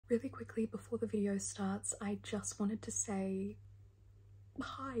Really quickly before the video starts, I just wanted to say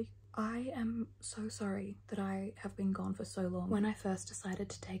hi. I am so sorry that I have been gone for so long. When I first decided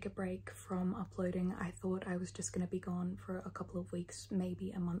to take a break from uploading, I thought I was just going to be gone for a couple of weeks,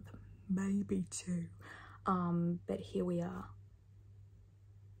 maybe a month, maybe 2. But here we are,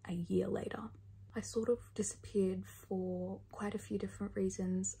 a year later. I sort of disappeared for quite a few different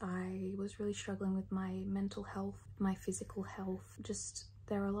reasons. I was really struggling with my mental health, my physical health. Just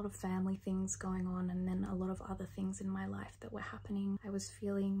there are a lot of family things going on, and then a lot of other things in my life that were happening. I was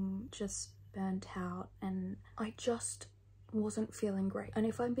feeling just burnt out, and I just wasn't feeling great. And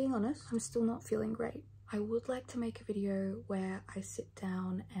if I'm being honest, I'm still not feeling great. I would like to make a video where I sit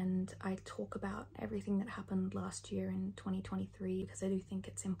down and I talk about everything that happened last year in 2023, because I do think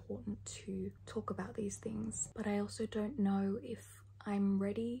it's important to talk about these things. But I also don't know if I'm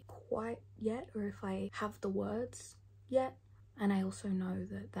ready quite yet, or if I have the words yet. And I also know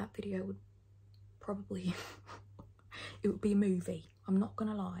that that video would probably, it would be a movie. I'm not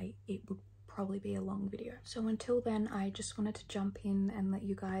gonna lie, it would probably be a long video. So until then, I just wanted to jump in and let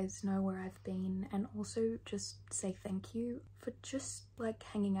you guys know where I've been, and also just say thank you for just like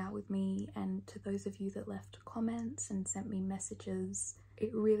hanging out with me, and to those of you that left comments and sent me messages.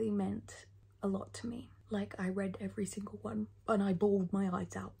 It really meant a lot to me. Like, I read every single one and I bawled my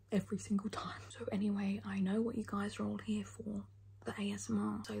eyes out every single time. So anyway, I know what you guys are all here for, the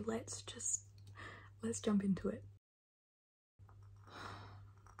ASMR. So let's jump into it.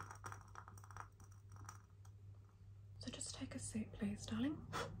 So just take a seat, please, darling.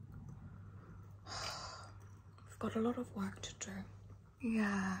 We've got a lot of work to do.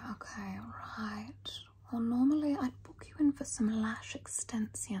 Yeah, okay, right. Well, normally I'd book you in for some lash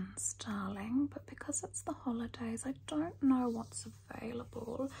extensions, darling, but because it's the holidays, I don't know what's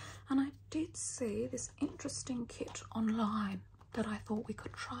available. And I did see this interesting kit online that I thought we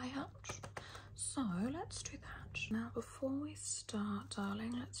could try out. So let's do that. Now, before we start,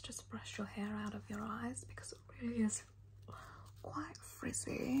 darling, let's just brush your hair out of your eyes, because it really is quite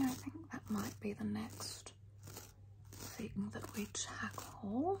frizzy. I think that might be the next thing that we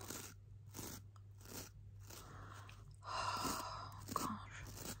tackle.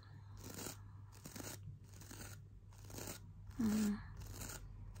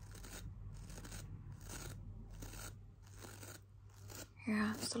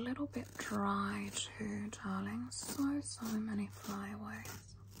 Yeah, it's a little bit dry too, darling. So many flyaways.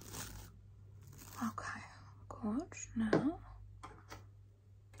 Okay, good. Now,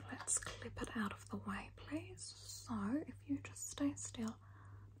 let's clip it out of the way, please. So, if you just stay still,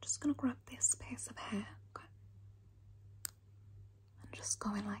 I'm just going to grab this piece of hair, okay? And just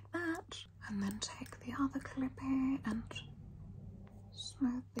go in like that. And then take the other clippy and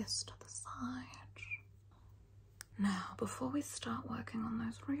smooth this to the side. Now, before we start working on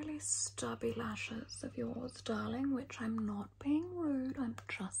those really stubby lashes of yours, darling, which I'm not being rude, I'm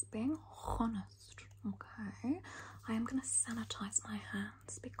just being honest, okay? I am going to sanitize my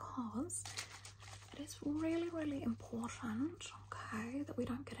hands, because it is really, really important, okay, that we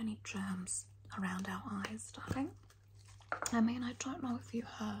don't get any germs around our eyes, darling. I mean, I don't know if you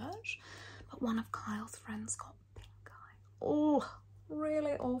heard, but one of Kyle's friends got pink eye. Oh,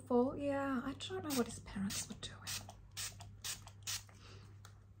 really awful. Yeah, I don't know what his parents were doing,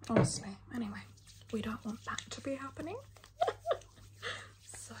 honestly. Anyway, we don't want that to be happening.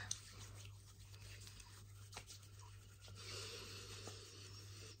 So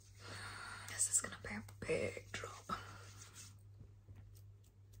this is gonna be a big job.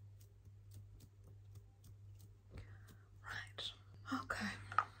 Right, okay,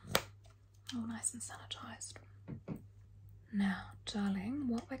 all nice and sanitized. Now, darling,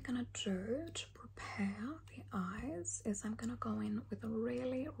 what we're gonna do to prepare the eyes is I'm gonna go in with a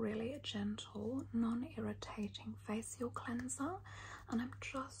really, really gentle, non-irritating facial cleanser, and I'm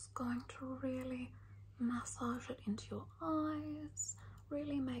just going to really massage it into your eyes.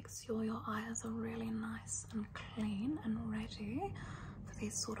 Really make sure your eyes are really nice and clean and ready for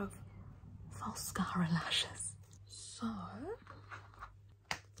these sort of mascara lashes. So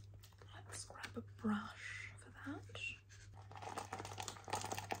let's grab a brush for that.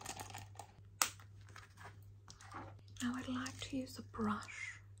 Now, I'd like to use a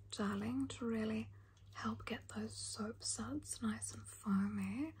brush, darling, to really help get those soap suds nice and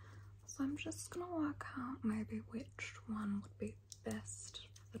foamy. So I'm just going to work out maybe which one would be best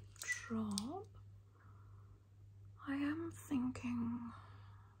for the job. I am thinking,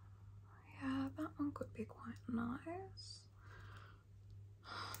 yeah, that one could be quite nice.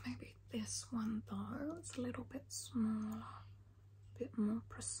 Maybe this one though, it's a little bit smaller. Bit more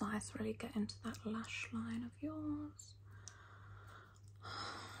precise, really get into that lash line of yours.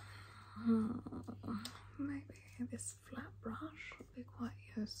 Maybe this flat brush would be quite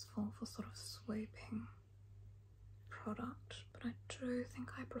useful for sort of sweeping product, but I do think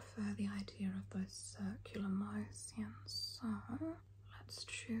I prefer the idea of those circular motions, so let's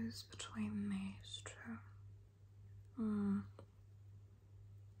choose between these two.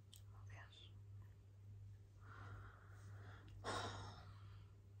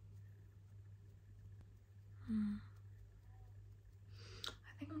 I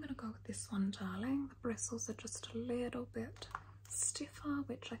think I'm going to go with this one, darling. The bristles are just a little bit stiffer,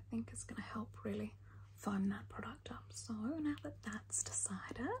 which I think is going to help really foam that product up. So now that that's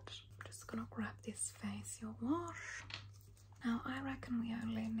decided, I'm just going to grab this facial wash. Now I reckon we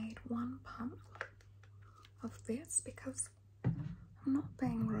only need 1 pump of this because I'm not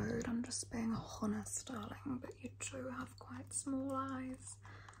being rude, I'm just being honest, darling, but you do have quite small eyes.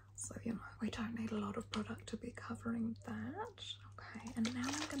 So, you know, we don't need a lot of product to be covering that. Okay, and now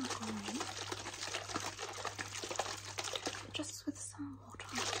I'm going to go in just with some water,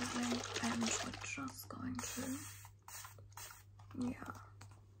 darling, and we're just going to,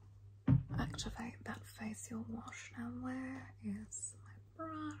 activate that facial wash. Now, where is my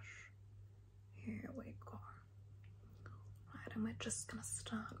brush? Here we go. Right, and we're just going to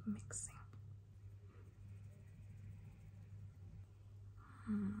start mixing. I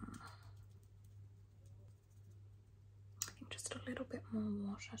think just a little bit more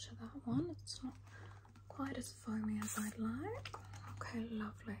water to that one. It's not quite as foamy as I'd like. Okay,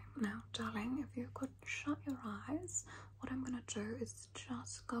 lovely. Now, darling, if you could shut your eyes, what I'm going to do is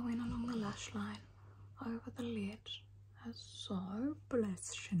just go in along the lash line over the lid, as so.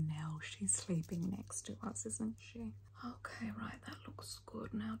 Bless Chanel, she's sleeping next to us, isn't she? Okay, right, that looks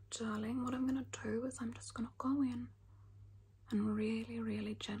good. Now, darling, what I'm going to do is I'm just going to go in and really,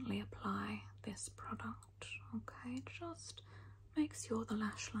 really gently apply this product. Okay, just make sure the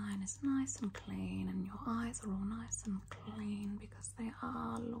lash line is nice and clean and your eyes are all nice and clean because they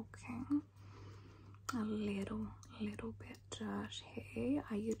are looking a little bit dirty.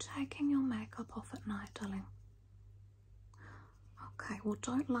 Are you taking your makeup off at night, darling? Okay, well,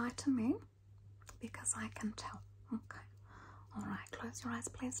 don't lie to me because I can tell. Okay, all right, close your eyes,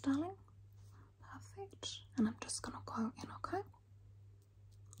 please, darling. Perfect. And I'm just gonna go in, okay?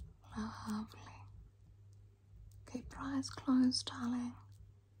 Lovely. Keep your eyes closed, darling.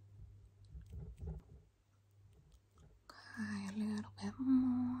 Okay, a little bit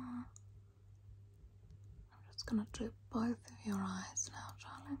more. I'm just gonna do both of your eyes now,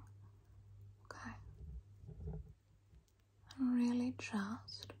 darling. Okay. And really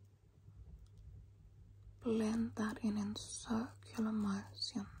just blend that in circular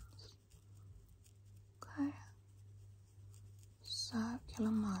motions. Okay,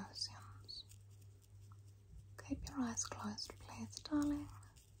 circular motions. Keep your eyes closed, please, darling.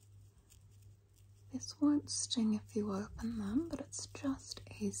 This won't sting if you open them, but it's just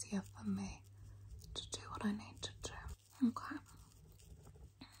easier for me to do what I need to do. Okay.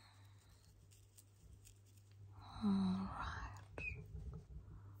 Alright.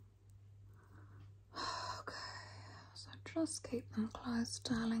 Okay, so just keep them closed,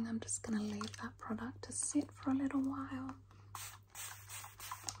 darling. I'm just going to leave that product to sit for a little while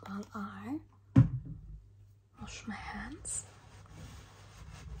I wash my hands.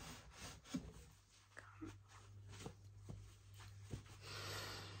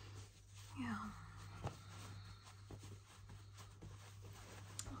 Yeah.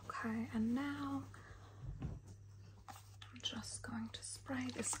 Okay, and now I'm just going to spray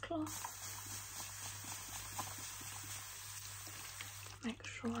this cloth. Make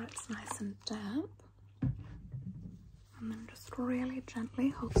sure it's nice and damp. And then just really gently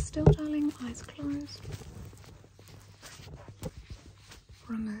hold still, darling, eyes closed.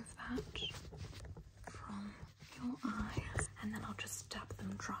 Remove that from your eyes, and then I'll just dab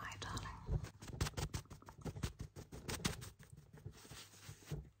them dry, darling.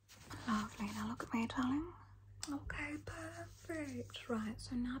 Lovely. Now look at me, darling. Okay, perfect. Right,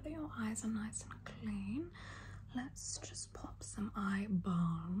 so now that your eyes are nice and clean, let's just pop some eye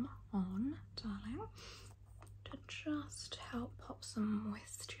balm on, darling, to just help pop some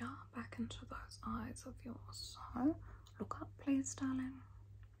moisture back into those eyes of yours. So look up, please, darling.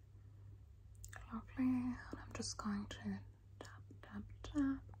 Lovely. And I'm just going to tap, tap,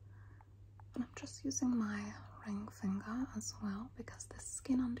 tap. And I'm just using my ring finger as well because the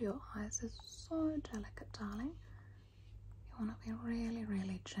skin under your eyes is so delicate, darling. You want to be really,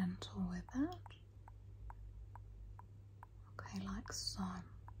 really gentle with it. Okay, like so.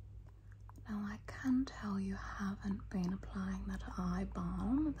 Now I can tell you haven't been applying that eye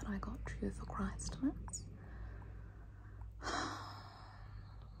balm that I got you for Christmas.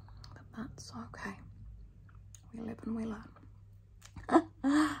 But It's okay. We live and we learn.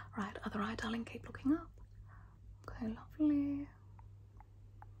 Right, other eye, darling, keep looking up. Okay, lovely.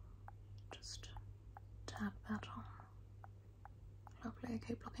 Just tap that on. Lovely,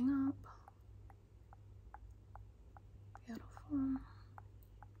 keep looking up. Beautiful.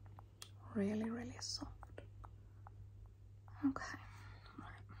 Really, really soft. Okay,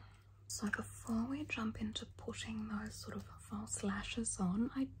 right. So before we jump into putting those sort of false lashes on,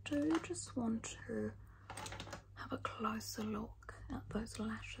 I do just want to have a closer look at those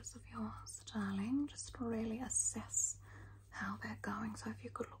lashes of yours, darling. Just to really assess how they're going. So if you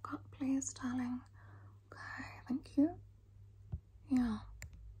could look up, please, darling. Okay, thank you. Yeah.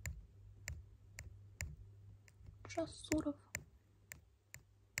 Just sort of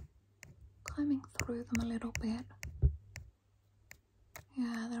combing through them a little bit.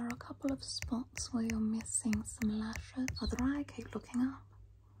 Yeah, there are a couple of spots where you're missing some lashes. Other eye, keep looking up.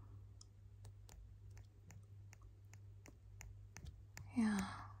 Yeah.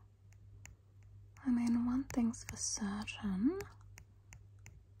 I mean, one thing's for certain.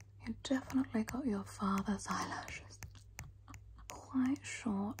 You definitely got your father's eyelashes. Quite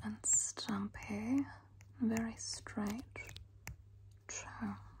short and stumpy. Very straight.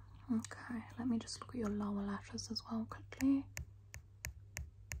 True. Okay, let me just look at your lower lashes as well quickly.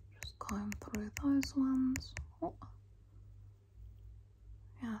 Just comb through those ones. Oh.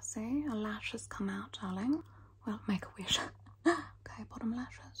 Yeah, see? A lash has come out, darling. Well, make a wish. Okay, bottom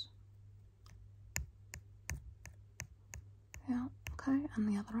lashes. Yeah, okay, and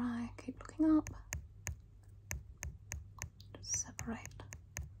the other eye. Keep looking up. Just separate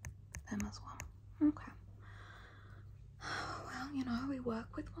them as well. Okay. Well, you know, we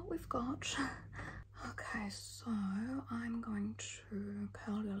work with what we've got. Okay, so I'm going to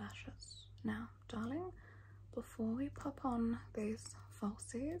curl your lashes now, darling. Before we pop on these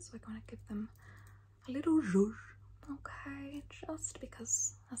falsies, we're going to give them a little zhuzh. Okay, just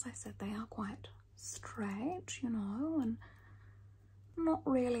because, as I said, they are quite straight, you know, and not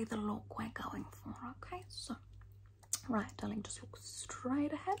really the look we're going for. Okay, so, right, darling, just look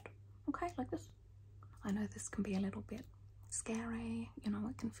straight ahead. Okay, like this. I know this can be a little bit scary, you know,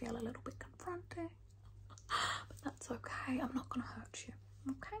 it can feel a little bit confronting, but that's okay. I'm not going to hurt you.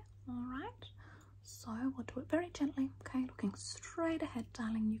 Okay, all right. So we'll do it very gently. Okay, looking straight ahead,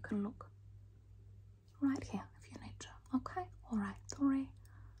 darling. You can look right here if you need to. Okay, all right. 3,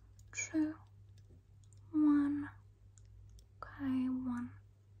 2, 1. Okay, 1,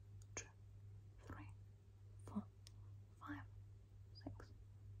 2, 3, 4, 5, 6,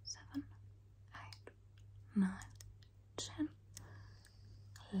 7, 8, 9, 10.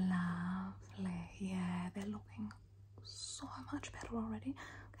 Lovely. Yeah, they're looking so much better already.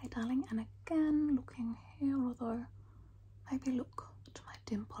 Okay, darling, and again, looking here, although maybe look to my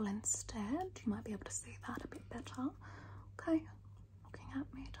dimple instead. You might be able to see that a bit better. Okay, looking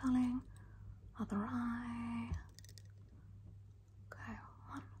at me, darling. Other eye. Okay,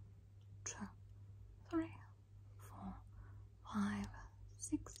 1, 2, 3, 4, 5,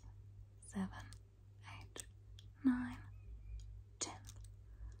 6, 7, 8, 9, 10.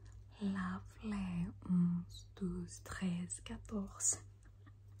 Lovely. 1, 2, 3, 4.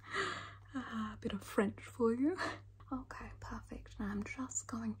 A bit of French for you. Okay, perfect. Now I'm just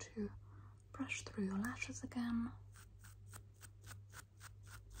going to brush through your lashes again.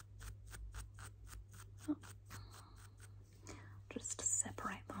 Oh. Just to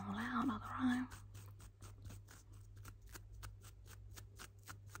separate them all out. Other eye.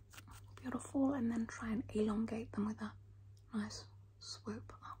 Beautiful. And then try and elongate them with a nice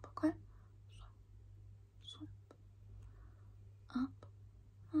swoop up. Okay. So, swoop up.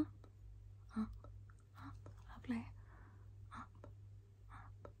 Up, up, up, lovely, up,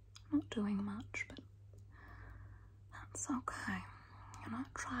 up. Not doing much, but that's okay. You know,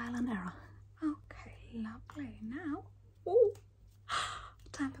 trial and error. Okay, lovely. Now, ooh,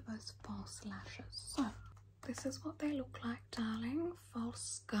 time for those false lashes. So, this is what they look like, darling.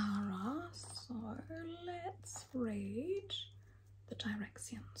 Falscara. So, let's read the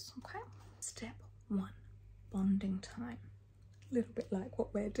directions, okay? Step 1, bonding time. A little bit like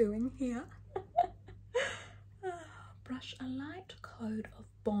what we're doing here. Brush a light coat of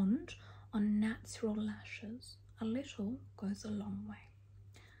bond on natural lashes. A little goes a long way.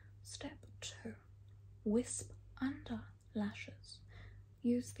 Step 2, wisp under lashes.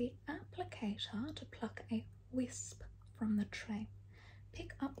 Use the applicator to pluck a wisp from the tray.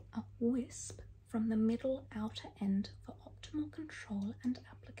 Pick up a wisp from the middle outer end for optimal control and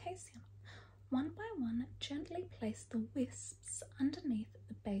application. One by one, gently place the wisps underneath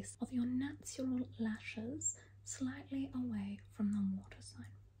the base of your natural lashes, slightly away from the water sign.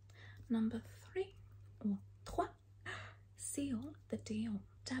 number 3 or 3. Seal the deal.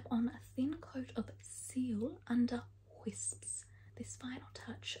 Dab on a thin coat of seal under wisps. This final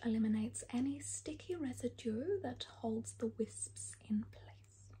touch eliminates any sticky residue that holds the wisps in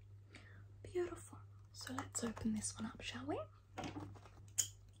place. Beautiful. So let's open this one up, shall we?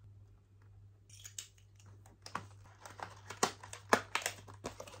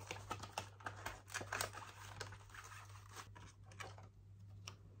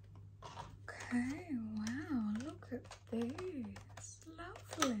 Okay, wow, look at these.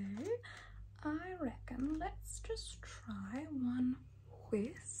 Lovely. I reckon let's just try one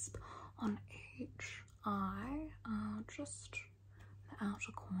wisp on each eye, just the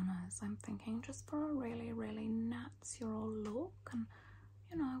outer corners. I'm thinking just for a really natural look, and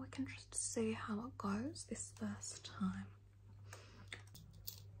you know, we can just see how it goes this first time.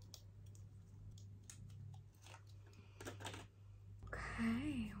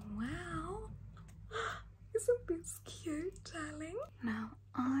 Okay, wow. Isn't this cute, darling? Now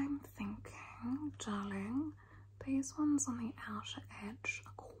I'm thinking, darling, these ones on the outer edge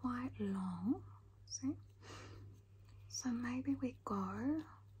are quite long, see? So maybe we go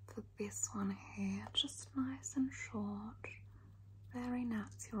for this one here, just nice and short, very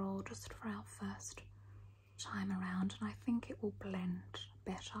natural, just for our first time around. And I think it will blend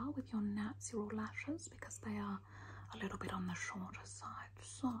better with your natural lashes because they are a little bit on the shorter side.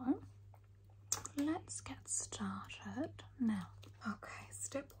 So let's get started now. Okay,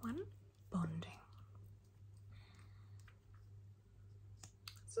 step 1, bonding.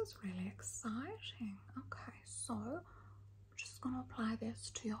 This is really exciting. Okay, so I'm just going to apply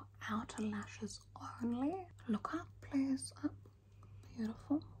this to your outer lashes only. Look up, please. Up.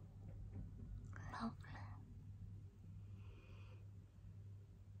 Beautiful. Lovely.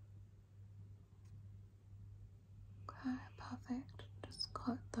 Okay, perfect. Just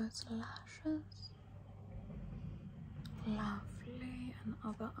coat those lashes. Lovely. And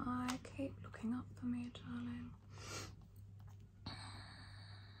other eye. Keep looking up for me, darling.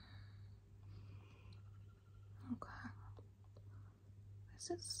 Okay.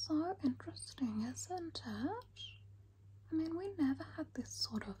 This is so interesting, isn't it? I mean, we never had this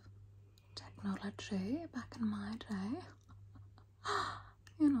sort of technology back in my day.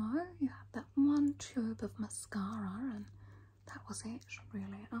 You know, you had that one tube of mascara and that was it,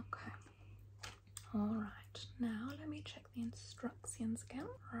 really. Okay. Alright, now let me check the instructions again.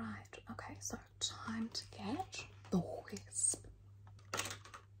 Right, okay, so time to get the wisp.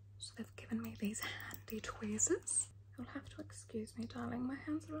 So they've given me these handy tweezers. You'll have to excuse me, darling. My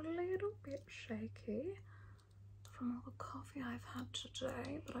hands are a little bit shaky from all the coffee I've had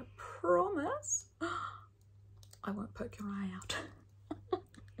today, but I promise I won't poke your eye out.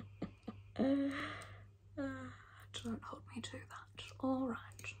 Don't hold me to that.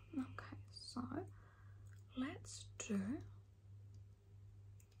 Alright, okay, so let's do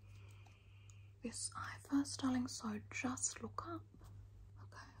this eye first, darling, so just look up.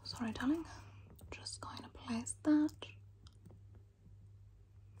 Okay, sorry, darling. Just going to place that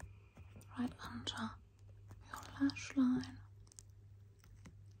right under your lash line.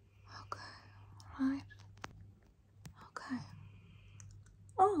 Okay, right. Okay.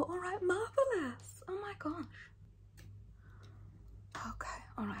 Oh, alright, marvellous. Oh my gosh. Okay,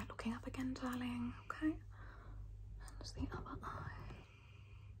 alright, looking up again, darling. Okay. And the other eye.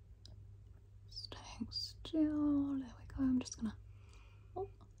 Staying still. There we go. I'm just gonna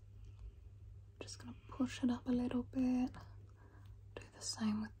push it up a little bit. Do the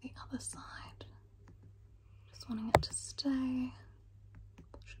same with the other side. Just wanting it to stay.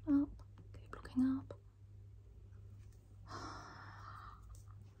 Push it up. Keep looking up.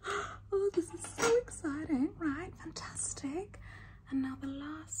 Oh, this is so exciting, right? Fantastic. And now the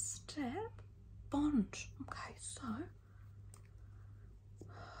last step, bond. Okay, so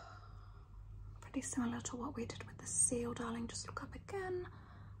pretty similar to what we did with the seal, darling. Just look up again.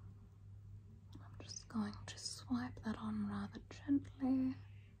 I'm just going to swipe that on rather gently.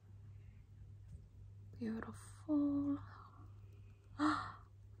 Beautiful. Ah,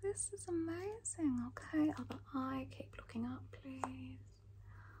 this is amazing. Okay, other eye. Keep looking up, please.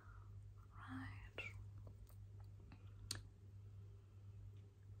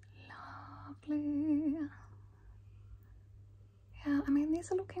 Lovely. Yeah, I mean,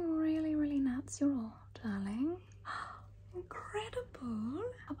 these are looking really natural, darling. Incredible.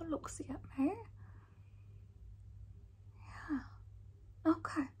 Have a look-see at me. Yeah.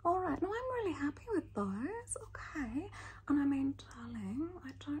 Okay, alright. No, I'm really happy with those. Okay. And I mean, darling,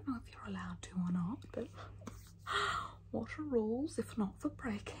 I don't know if you're allowed to or not, but what are rules if not for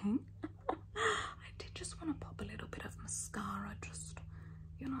breaking? I did just want to pop a little bit of mascara, just,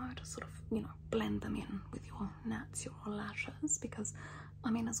 you know, to sort of, you know, blend them in with your natural lashes, because, I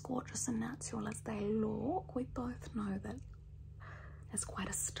mean, as gorgeous and natural as they look, we both know that there's quite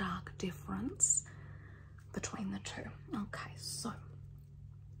a stark difference between the two. Okay, so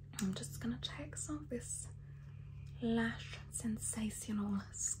I'm just gonna take some of this Lash Sensational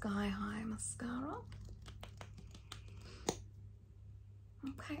Sky High Mascara.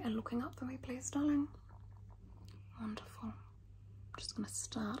 Okay, and looking up for me, please, darling. Wonderful. I'm just going to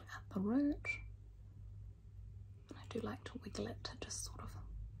start at the root. And I do like to wiggle it to just sort of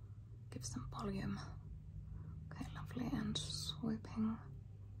give some volume. Okay, lovely. And swooping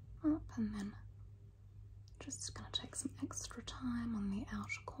up, and then just going to take some extra time on the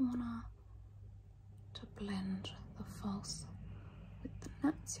outer corner to blend the false with the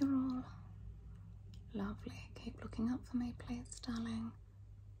natural. Lovely. Keep looking up for me, please, darling.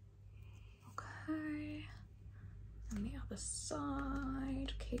 Okay. And the other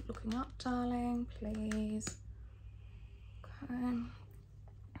side. Keep looking up, darling, please. Okay.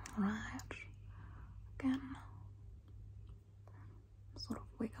 Right. Again. Sort of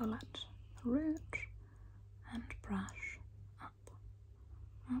wiggle at the root and brush up,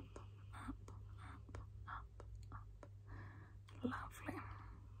 up, up, up, up, up. Lovely.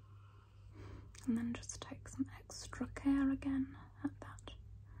 And then just take some extra care again at that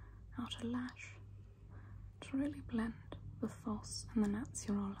outer lash to really blend the false and the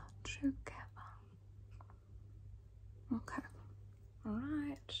natural together. Okay,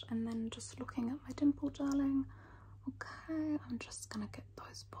 alright, and then just looking at my dimple, darling. Okay, I'm just gonna get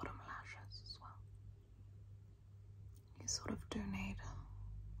those bottom lashes as well. You sort of do need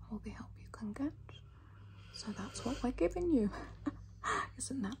all the help you can get, so that's what we're giving you.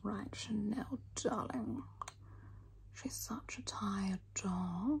 Isn't that right, Chanel, darling? She's such a tired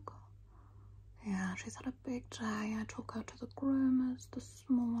dog. Yeah, she's had a big day. I took her to the groomers this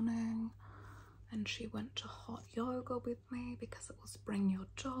morning and she went to hot yoga with me because it was bring your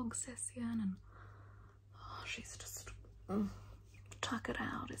dog session, and oh, she's just tuck it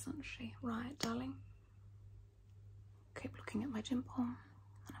out, isn't she? Right, darling? Keep looking at my dimple,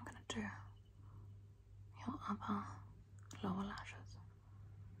 and I'm going to do your other lower lashes.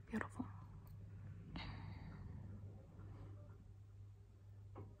 Beautiful.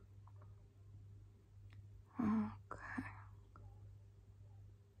 Okay.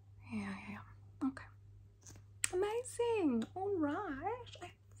 Yeah. Okay. Amazing. All right.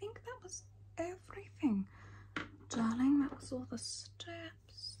 I think that was everything, darling. That was all the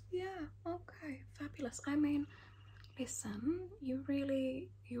steps. Yeah. Okay. Fabulous. I mean, listen, you really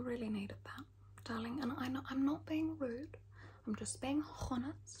needed that, darling. And I know I'm not being rude. I'm just being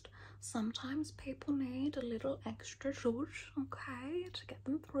honest. Sometimes people need a little extra zhuzh, okay, to get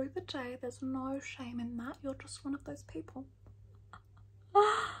them through the day. There's no shame in that. You're just one of those people.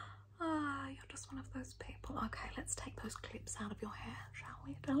 You're just one of those people. Okay, let's take those clips out of your hair, shall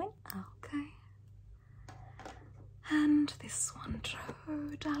we, darling? Okay. And this one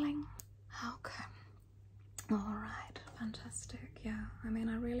too, darling. Okay. Alright, fantastic. Yeah, I mean,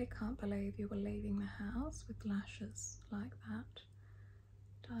 I really can't believe you were leaving the house with lashes like that,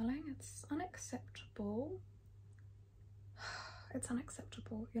 darling. It's unacceptable. It's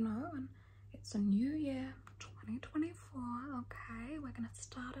unacceptable, you know, and it's a new year, 2024, okay? We're gonna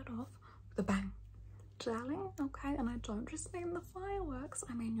start it off with a bang, darling, okay? And I don't just mean the fireworks,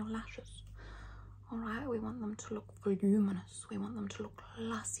 I mean your lashes, alright? We want them to look voluminous. We want them to look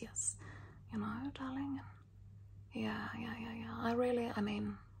luscious, you know, darling? Yeah.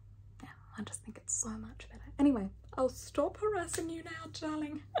 I just think it's so much better. Anyway, I'll stop harassing you now,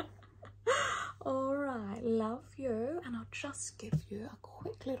 darling. All right, love you. And I'll just give you a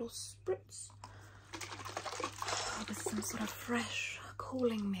quick little spritz with some sort of fresh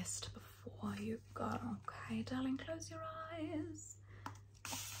cooling mist before you go. Okay, darling, close your eyes.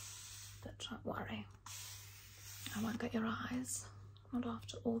 But don't worry, I won't get your eyes. Not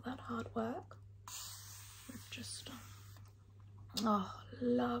after all that hard work. We've just oh,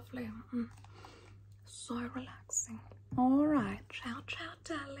 lovely. So relaxing. All right, ciao,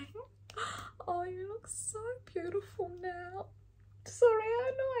 darling. Oh, you look so beautiful now. Sorry,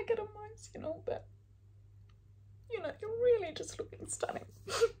 I know I get emotional, but you know, you're really just looking stunning.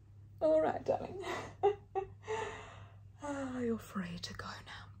 All right, darling. You're free to go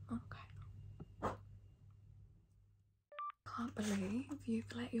now. Okay. Can't believe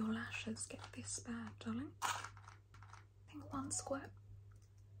you've let your lashes get this bad, darling. I think one squirt.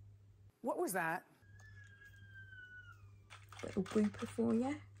 What was that? Little blooper for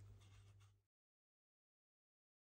you.